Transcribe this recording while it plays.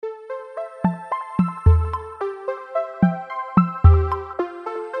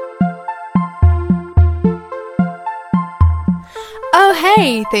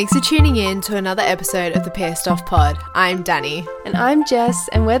Hey, thanks for tuning in to another episode of the Pierced Off Pod. I'm Danny. And I'm Jess,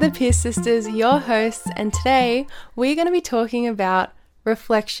 and we're the Pierce Sisters, your hosts, and today we're going to be talking about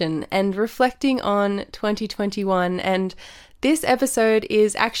reflection and reflecting on 2021. And this episode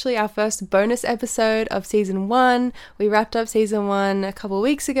is actually our first bonus episode of season 1. We wrapped up season 1 a couple of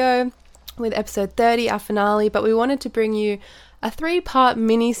weeks ago with episode 30, our finale, but we wanted to bring you a 3-part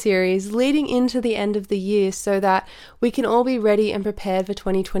mini-series leading into the end of the year so that we can all be ready and prepared for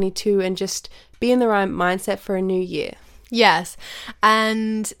 2022 and just be in the right mindset for a new year. Yes,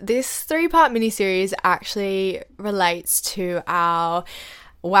 and this 3-part mini-series actually relates to our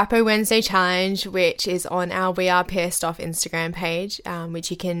Wappo Wednesday challenge, which is on our We Are Pierced Off Instagram page, which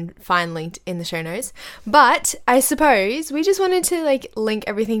you can find linked in the show notes. But I suppose we just wanted to link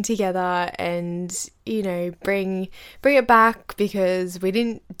everything together and, bring it back because we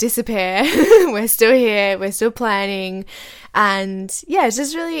didn't disappear. We're still here. We're still planning. And yeah, it's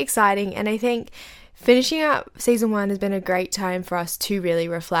just really exciting. And I think finishing up season 1 has been a great time for us to really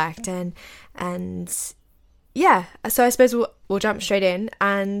reflect and yeah, so I suppose we'll jump straight in.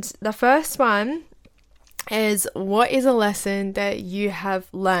 And the first one is, what is a lesson that you have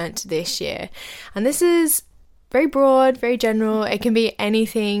learnt this year? And this is very broad, very general. It can be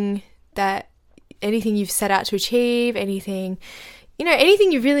anything you've set out to achieve, anything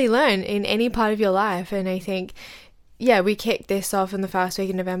you've really learned in any part of your life. And I think, yeah, we kicked this off in the first week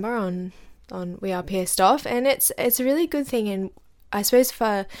in November on We Are Pierced Off, and it's a really good thing. And I suppose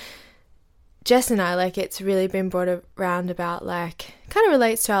for Jess and I, it's really been brought around about, kind of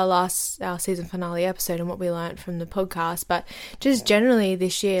relates to our season finale episode and what we learned from the podcast, but just generally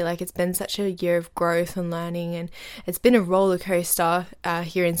this year, it's been such a year of growth and learning, and it's been a roller coaster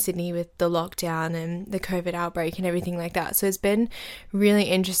here in Sydney with the lockdown and the COVID outbreak and everything like that. So it's been really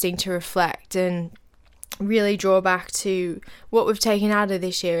interesting to reflect and really draw back to what we've taken out of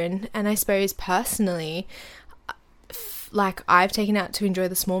this year, and I suppose personally, I've taken out to enjoy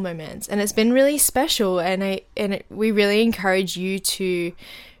the small moments, and it's been really special, and we really encourage you to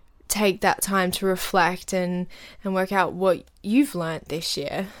take that time to reflect and work out what you've learnt this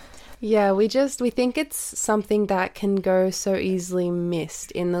year. Yeah, we think it's something that can go so easily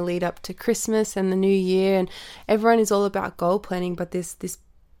missed in the lead up to Christmas and the new year, and everyone is all about goal planning, but this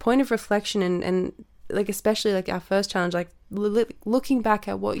point of reflection and especially our first challenge, looking back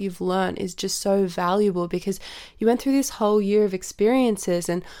at what you've learned is just so valuable because you went through this whole year of experiences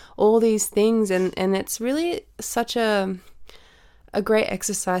and all these things, and it's really such a great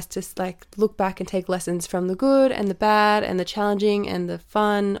exercise to look back and take lessons from the good and the bad and the challenging and the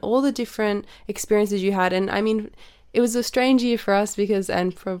fun, all the different experiences you had. And I mean, it was a strange year for us because,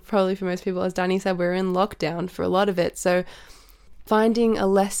 and probably for most people, as Danny said, we were in lockdown for a lot of it, so finding a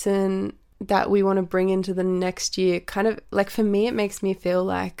lesson that we want to bring into the next year, kind of for me, it makes me feel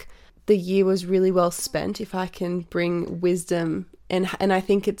like the year was really well spent if I can bring wisdom, and I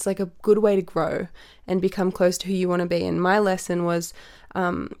think it's a good way to grow and become close to who you want to be. And my lesson was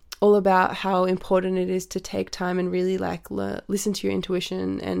all about how important it is to take time and really listen to your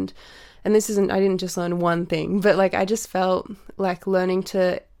intuition, and this isn't, I didn't just learn one thing, but I just felt learning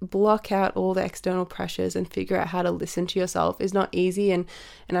to block out all the external pressures and figure out how to listen to yourself is not easy, and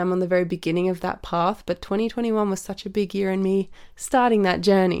I'm on the very beginning of that path, but 2021 was such a big year in me starting that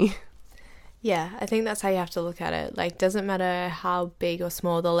journey. Yeah, I think that's how you have to look at it. Doesn't matter how big or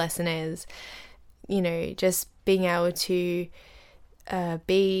small the lesson is, just being able to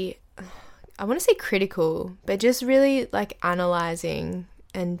be, I want to say critical, but just really analyzing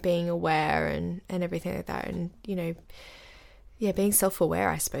and being aware and everything like that, and being self-aware,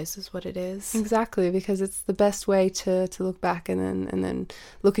 I suppose, is what it is. Exactly, because it's the best way to look back and then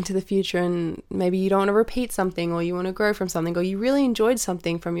look into the future, and maybe you don't want to repeat something, or you want to grow from something, or you really enjoyed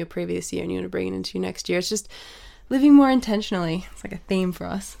something from your previous year and you want to bring it into your next year. It's just living more intentionally. It's a theme for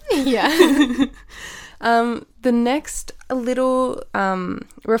us. Yeah. The next little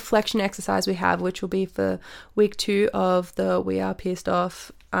reflection exercise we have, which will be for week 2 of the We Are Pierced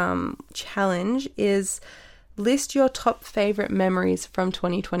Off challenge, is list your top favorite memories from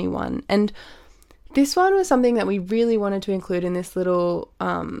 2021. And this one was something that we really wanted to include in this little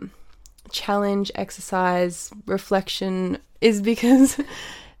challenge exercise reflection, is because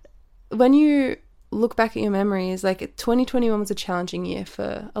when you look back at your memories, 2021 was a challenging year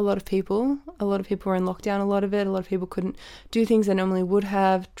for a lot of people. A lot of people were in lockdown, a lot of people couldn't do things they normally would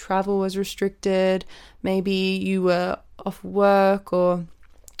have. Travel was restricted. Maybe you were off work, or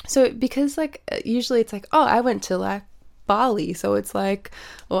so, because usually it's oh, I went to Bali, so it's or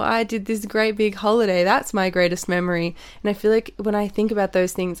I did this great big holiday, that's my greatest memory. And I feel when I think about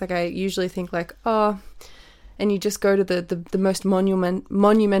those things, I usually think oh, and you just go to the most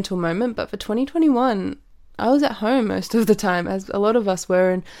monumental moment. But for 2021, I was at home most of the time, as a lot of us were,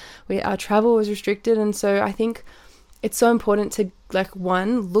 and our travel was restricted. And so I think it's so important to, like,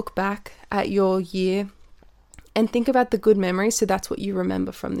 one, look back at your year and think about the good memories, so that's what you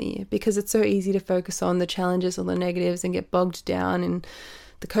remember from the year, because it's so easy to focus on the challenges or the negatives and get bogged down in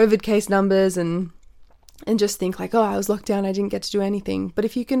the COVID case numbers and just think like, oh, I was locked down, I didn't get to do anything. But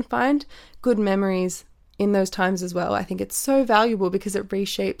if you can find good memories in those times as well, I think it's so valuable because it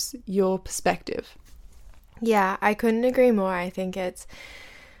reshapes your perspective. Yeah, I couldn't agree more. I think it's,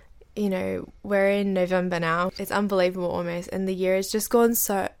 you know, we're in November now. It's unbelievable almost, and the year has just gone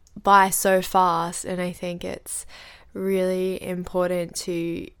by so fast, and I think it's really important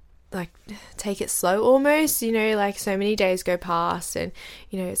to, like, take it slow almost, you know, like, so many days go past and,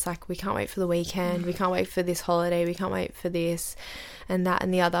 you know, it's like we can't wait for the weekend, we can't wait for this holiday, we can't wait for this and that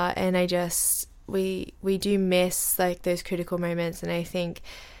and the other, and we do miss, like, those critical moments. And I think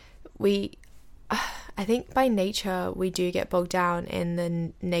by nature we do get bogged down in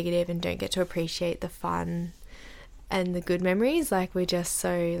the negative and don't get to appreciate the fun and the good memories. Like, we're just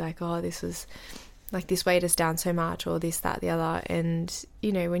so like, oh, this was like, this weighed us down so much, or this, that, the other. And,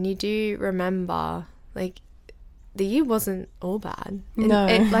 you know, when you do remember, like, the year wasn't all bad. No.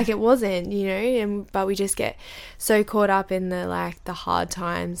 It wasn't, you know, but we just get so caught up in the hard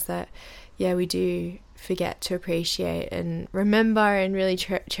times that, yeah, we do forget to appreciate and remember and really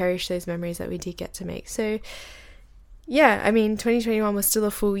cherish those memories that we did get to make. So, yeah, I mean, 2021 was still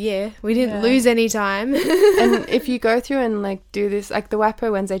a full year. We didn't lose any time. And if you go through and, like, do this, like, the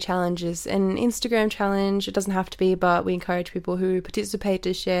WAPO Wednesday challenge is an Instagram challenge. It doesn't have to be, but we encourage people who participate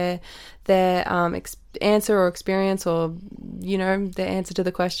to share their answer or experience, or, you know, their answer to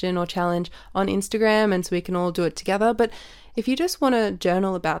the question or challenge on Instagram, and so we can all do it together. But if you just want to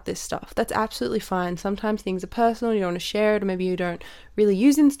journal about this stuff, that's absolutely fine. Sometimes things are personal, you don't want to share it, or maybe you don't really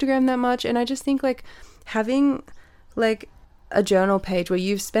use Instagram that much. And I just think, like, having, like, a journal page where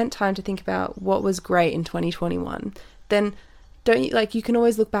you've spent time to think about what was great in 2021, then don't you, like, you can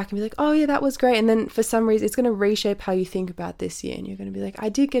always look back and be like, oh yeah, that was great. And then for some reason it's going to reshape how you think about this year, and you're going to be like, I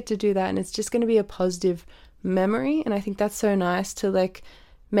did get to do that, and it's just going to be a positive memory. And I think that's so nice to, like,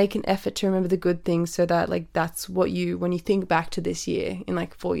 make an effort to remember the good things, so that, like, that's what you, when you think back to this year in,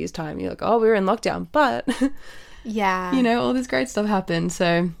 like, 4 years time, you're like, oh, we were in lockdown, but yeah, you know, all this great stuff happened.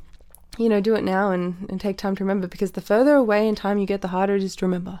 So, you know, do it now and take time to remember, because the further away in time you get, the harder it is to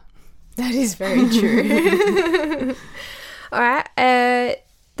remember. That is very true. All right.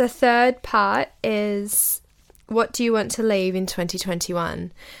 The third part is, what do you want to leave in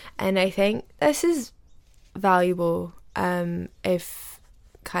 2021? And I think this is valuable if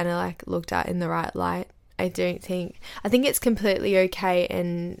kind of, like, looked at in the right light. I think it's completely okay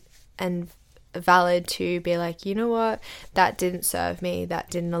and valid to be like, you know what, that didn't serve me, that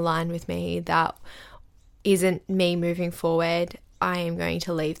didn't align with me, that isn't me moving forward. I am going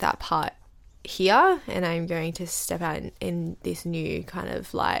to leave that part here, and I'm going to step out in this new kind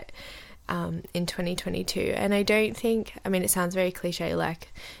of light in 2022. And I don't think, I mean, it sounds very cliche,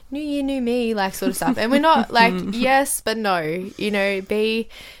 like, new year, new me, like, sort of stuff, and we're not like, yes but no, you know, be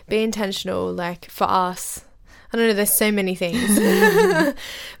intentional. Like, for us, I don't know, there's so many things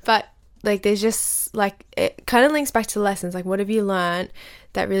but, like, there's just, like, it kind of links back to the lessons, like, what have you learned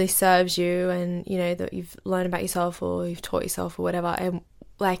that really serves you, and, you know, that you've learned about yourself or you've taught yourself or whatever. And,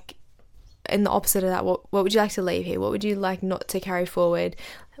 like, in the opposite of that, what would you like to leave here? What would you like not to carry forward,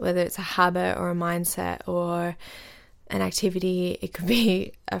 whether it's a habit or a mindset or an activity? It could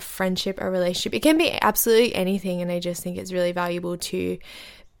be a friendship, a relationship, it can be absolutely anything. And I just think it's really valuable to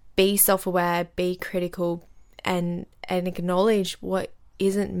be self-aware, be critical, and acknowledge what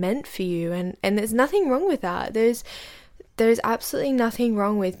isn't meant for you, and there's nothing wrong with that. There's absolutely nothing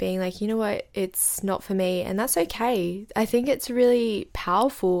wrong with being like, you know what, it's not for me, and that's okay. I think it's really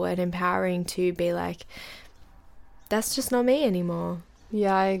powerful and empowering to be like, that's just not me anymore.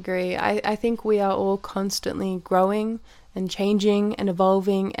 Yeah, I agree. I think we are all constantly growing and changing and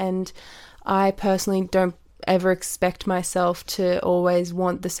evolving, and I personally don't ever expect myself to always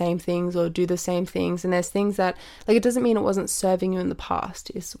want the same things or do the same things. And there's things that, like, it doesn't mean it wasn't serving you in the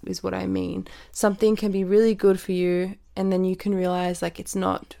past, is what I mean. Something can be really good for you, and then you can realize, like, it's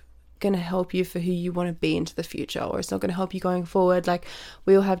not going to help you for who you want to be into the future, or it's not going to help you going forward. Like,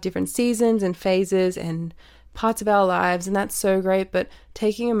 we all have different seasons and phases and parts of our lives, and that's so great. But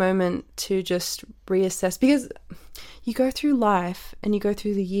taking a moment to just reassess, because you go through life and you go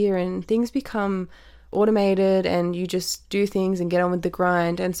through the year and things become automated and you just do things and get on with the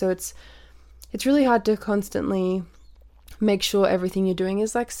grind, and so it's really hard to constantly make sure everything you're doing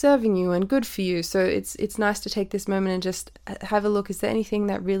is like serving you and good for you. So it's nice to take this moment and just have a look. Is there anything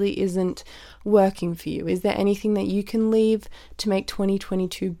that really isn't working for you? Is there anything that you can leave to make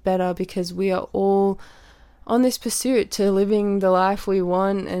 2022 better? Because we are all on this pursuit to living the life we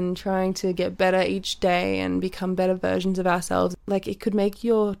want and trying to get better each day and become better versions of ourselves. Like, it could make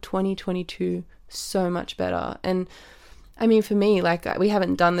your 2022 so much better. And I mean, for me, like, we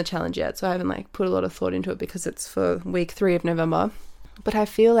haven't done the challenge yet, so I haven't like put a lot of thought into it because it's for week 3 of November. But I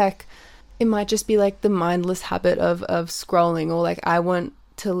feel like it might just be like the mindless habit of scrolling, or like I want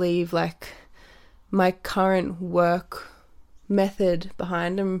to leave like my current work method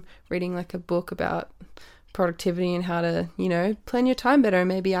behind. I'm reading like a book about productivity and how to, you know, plan your time better.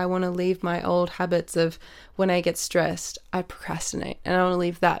 Maybe I want to leave my old habits of when I get stressed, I procrastinate, and I want to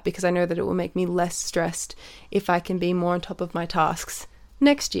leave that because I know that it will make me less stressed if I can be more on top of my tasks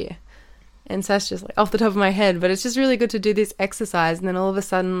next year. And so that's just like off the top of my head, but it's just really good to do this exercise, and then all of a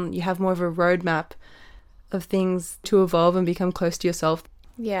sudden you have more of a roadmap of things to evolve and become close to yourself.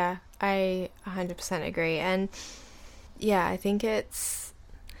 Yeah, I 100% agree. And yeah, I think it's,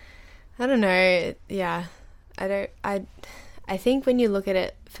 I don't know, yeah, I think when you look at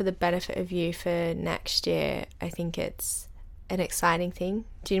it for the benefit of you for next year, I think it's an exciting thing.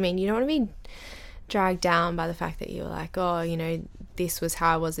 Do you know what I mean? You don't want to be dragged down by the fact that you're like, oh, you know, this was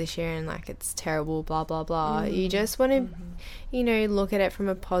how I was this year and like it's terrible, blah, blah, blah. You just want to, you know, look at it from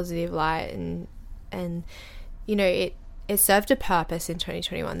a positive light, and you know, it served a purpose in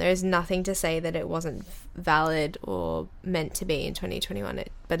 2021. There is nothing to say that it wasn't valid or meant to be in 2021,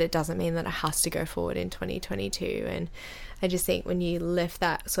 but it doesn't mean that it has to go forward in 2022. And I just think when you lift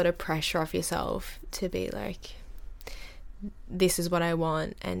that sort of pressure off yourself to be like, this is what I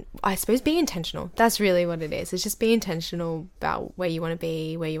want, and I suppose be intentional. That's really what it is. It's just be intentional about where you want to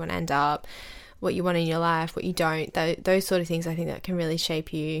be, where you want to end up, what you want in your life, what you don't. Those sort of things, I think, that can really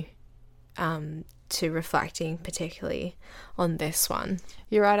shape you to reflecting particularly on this one.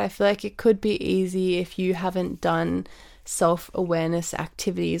 You're right. I feel like it could be easy if you haven't done self-awareness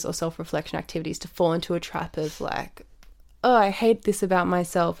activities or self-reflection activities to fall into a trap of like, oh, I hate this about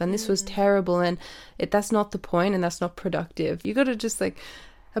myself and this was terrible, and that's not the point, and that's not productive. You got to just like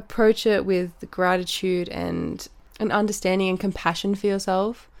approach it with gratitude and an understanding and compassion for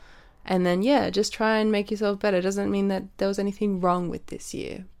yourself, and then just try and make yourself better. It doesn't mean that there was anything wrong with this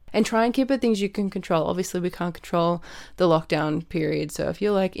year. And try and keep it things you can control. Obviously, we can't control the lockdown period. So if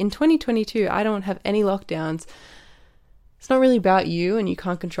you're like, in 2022, I don't have any lockdowns, it's not really about you and you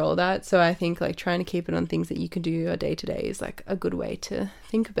can't control that. So I think like trying to keep it on things that you can do day to day is like a good way to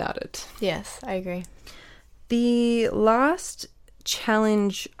think about it. Yes, I agree. The last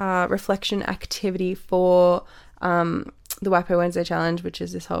challenge reflection activity for the WAPO Wednesday challenge, which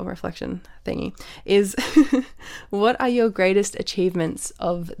is this whole reflection thingy, is what are your greatest achievements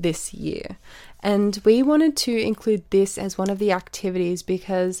of this year? And we wanted to include this as one of the activities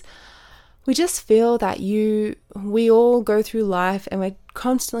because we just feel that we all go through life and we're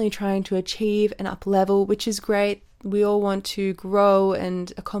constantly trying to achieve and up level, which is great. We all want to grow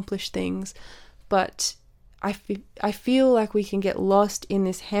and accomplish things, but I feel like we can get lost in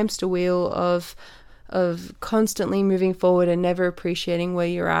this hamster wheel of constantly moving forward and never appreciating where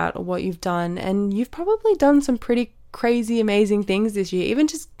you're at or what you've done. And you've probably done some pretty crazy, amazing things this year, even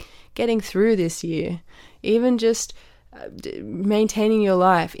just getting through this year, even just maintaining your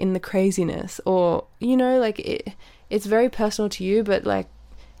life in the craziness, or, you know, like it's very personal to you, but like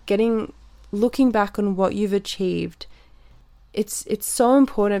looking back on what you've achieved, it's so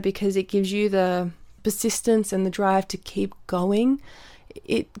important because it gives you the persistence and the drive to keep going.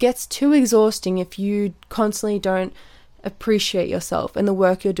 It gets too exhausting if you constantly don't appreciate yourself and the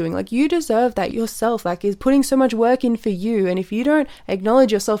work you're doing. Like, you deserve that yourself. Like, is putting so much work in for you, and if you don't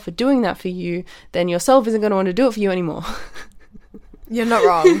acknowledge yourself for doing that for you, then yourself isn't going to want to do it for you anymore. You're not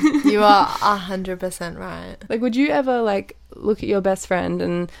wrong. You are 100% right. Like, would you ever like look at your best friend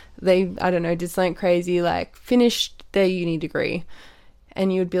and they, I don't know, did something crazy, like finished their uni degree,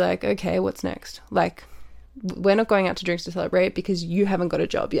 and you would be like, okay, what's next? Like, we're not going out to drinks to celebrate because you haven't got a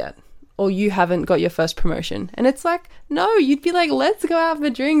job yet, or you haven't got your first promotion. And it's like, no, you'd be like, let's go out for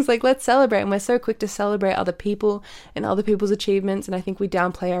drinks, like, let's celebrate. And we're so quick to celebrate other people and other people's achievements, and I think we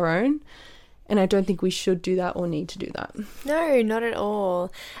downplay our own, and I don't think we should do that or need to do that. No, not at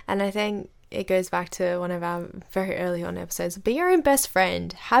all. And I think it goes back to one of our very early on episodes. Be your own best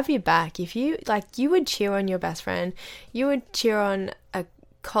friend. Have your back. If you like, you would cheer on your best friend, you would cheer on a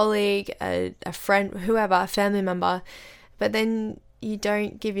colleague, a friend, whoever, a family member, but then you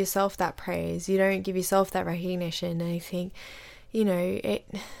don't give yourself that praise, you don't give yourself that recognition. And I think, you know,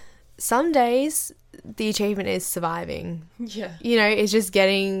 some days the achievement is surviving. Yeah. You know, it's just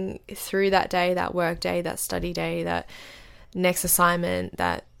getting through that day, that work day, that study day, that next assignment,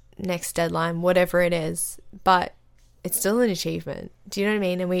 that next deadline, whatever it is. But it's still an achievement. Do you know what I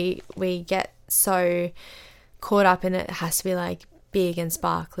mean? And we get so caught up in it has to be like big and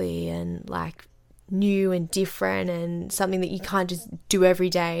sparkly and like new and different and something that you can't just do every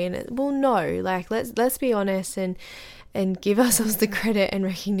day. And well, no, like let's be honest and give ourselves the credit and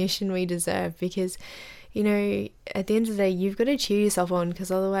recognition we deserve, because, you know, at the end of the day, you've got to cheer yourself on, because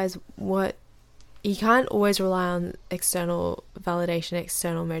otherwise you can't always rely on external validation,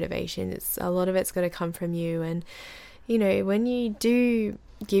 external motivation. A lot of it's got to come from you. And, you know, when you do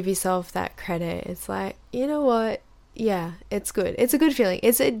give yourself that credit, it's like, you know what? Yeah, it's good. It's a good feeling.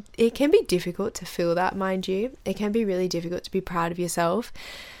 It can be difficult to feel that, mind you. It can be really difficult to be proud of yourself,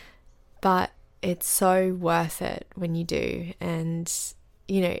 but it's so worth it when you do. And,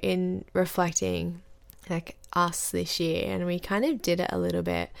 you know, in reflecting like us this year, and we kind of did it a little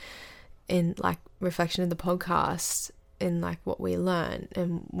bit in like reflection of the podcast, in like what we learned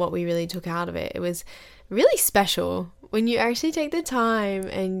and what we really took out of it. It was really special when you actually take the time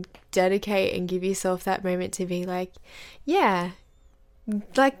and dedicate and give yourself that moment to be like, yeah,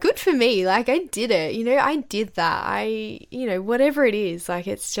 like good for me. Like I did it, you know, I did that. You know, whatever it is, like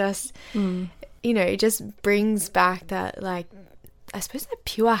it's just, you know, it just brings back that, like, I suppose that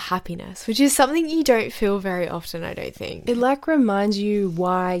pure happiness, which is something you don't feel very often, I don't think. It like reminds you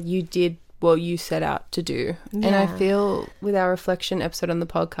why you did what you set out to do. Yeah. And I feel with our reflection episode on the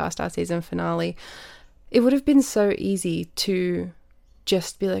podcast, our season finale, it would have been so easy to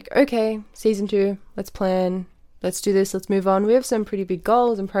just be like, okay, season 2, let's plan, let's do this, let's move on. We have some pretty big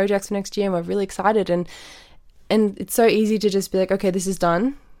goals and projects for next year, and we're really excited. And it's so easy to just be like, okay, this is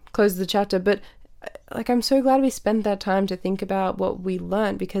done, close the chapter. But like, I'm so glad we spent that time to think about what we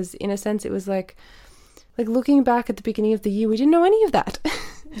learned, because in a sense it was like looking back at the beginning of the year, we didn't know any of that.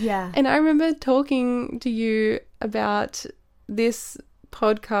 Yeah. And I remember talking to you about this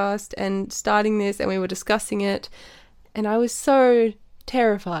podcast and starting this, and we were discussing it, and I was so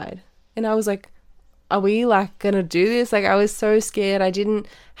terrified, and I was like, are we like gonna do this? Like I was so scared. I didn't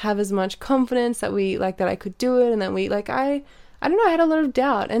have as much confidence that I could do it, and then I don't know, I had a lot of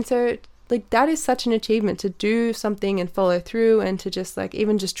doubt. And so like that is such an achievement, to do something and follow through, and to just like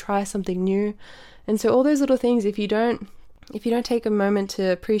even just try something new. And so all those little things, if you don't take a moment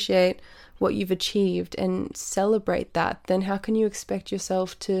to appreciate what you've achieved and celebrate that, then how can you expect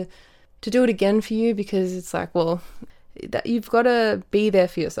yourself to do it again for you? Because it's like, well, that you've got to be there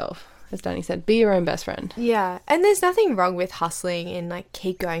for yourself. As Danny said, be your own best friend. Yeah. And there's nothing wrong with hustling and like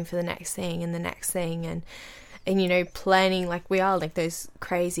keep going for the next thing and the next thing, and you know, planning like we are, like those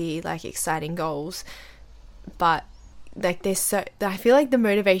crazy, like exciting goals. But like I feel like the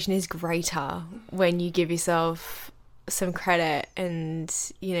motivation is greater when you give yourself some credit and,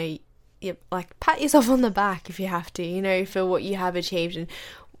 you know, you like pat yourself on the back if you have to, you know, for what you have achieved, and,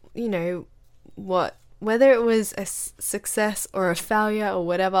 you know, whether it was a success or a failure or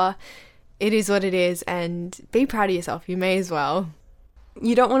whatever, it is what it is, and be proud of yourself. You may as well.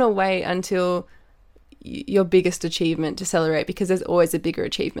 You don't want to wait until your biggest achievement to celebrate, because there's always a bigger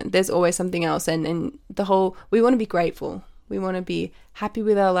achievement. There's always something else, and we want to be grateful. We want to be happy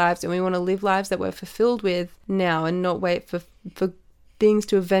with our lives, and we want to live lives that we're fulfilled with now, and not wait for things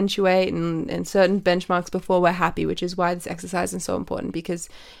to eventuate and certain benchmarks before we're happy, which is why this exercise is so important, because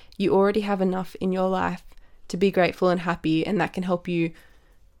you already have enough in your life to be grateful and happy, and that can help you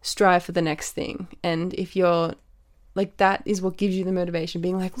strive for the next thing. And if you're like, that is what gives you the motivation,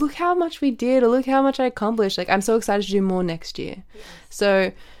 being like, look how much we did, or look how much I accomplished. Like, I'm so excited to do more next year. Yes.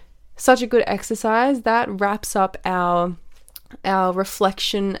 So such a good exercise. That wraps up our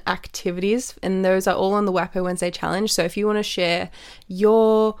reflection activities, and those are all on the WAPO Wednesday challenge. So if you want to share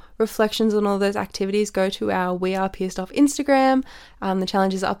your reflections on all those activities, go to our We Are Pissed Off Instagram. The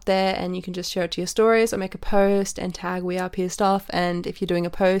challenge is up there, and you can just share it to your stories or make a post and tag We Are Pissed Off. And if you're doing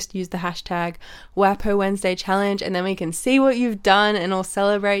a post, use the hashtag WAPO Wednesday challenge, and then we can see what you've done and all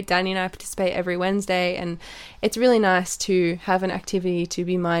celebrate. Danny and I participate every Wednesday, and it's really nice to have an activity to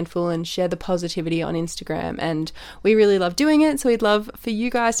be mindful and share the positivity on Instagram, and we really love doing it. So we'd love for you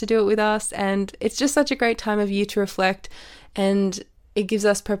guys to do it with us, and it's just such a great time of year to reflect, and it gives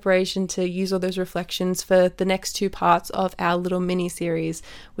us preparation to use all those reflections for the next 2 parts of our little mini series,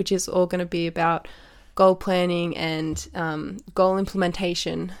 which is all going to be about goal planning and goal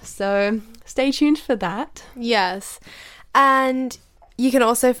implementation. So stay tuned for that. Yes. And you can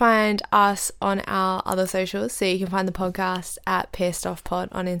also find us on our other socials. So you can find the podcast at Pissed Off Pod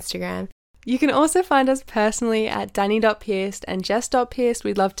on Instagram. You can also find us personally at Danny.Pierced and Jess.Pierced.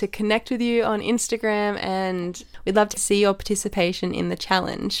 We'd love to connect with you on Instagram and we'd love to see your participation in the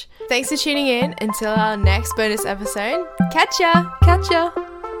challenge. Thanks for tuning in. Until our next bonus episode, catch ya! Catch ya!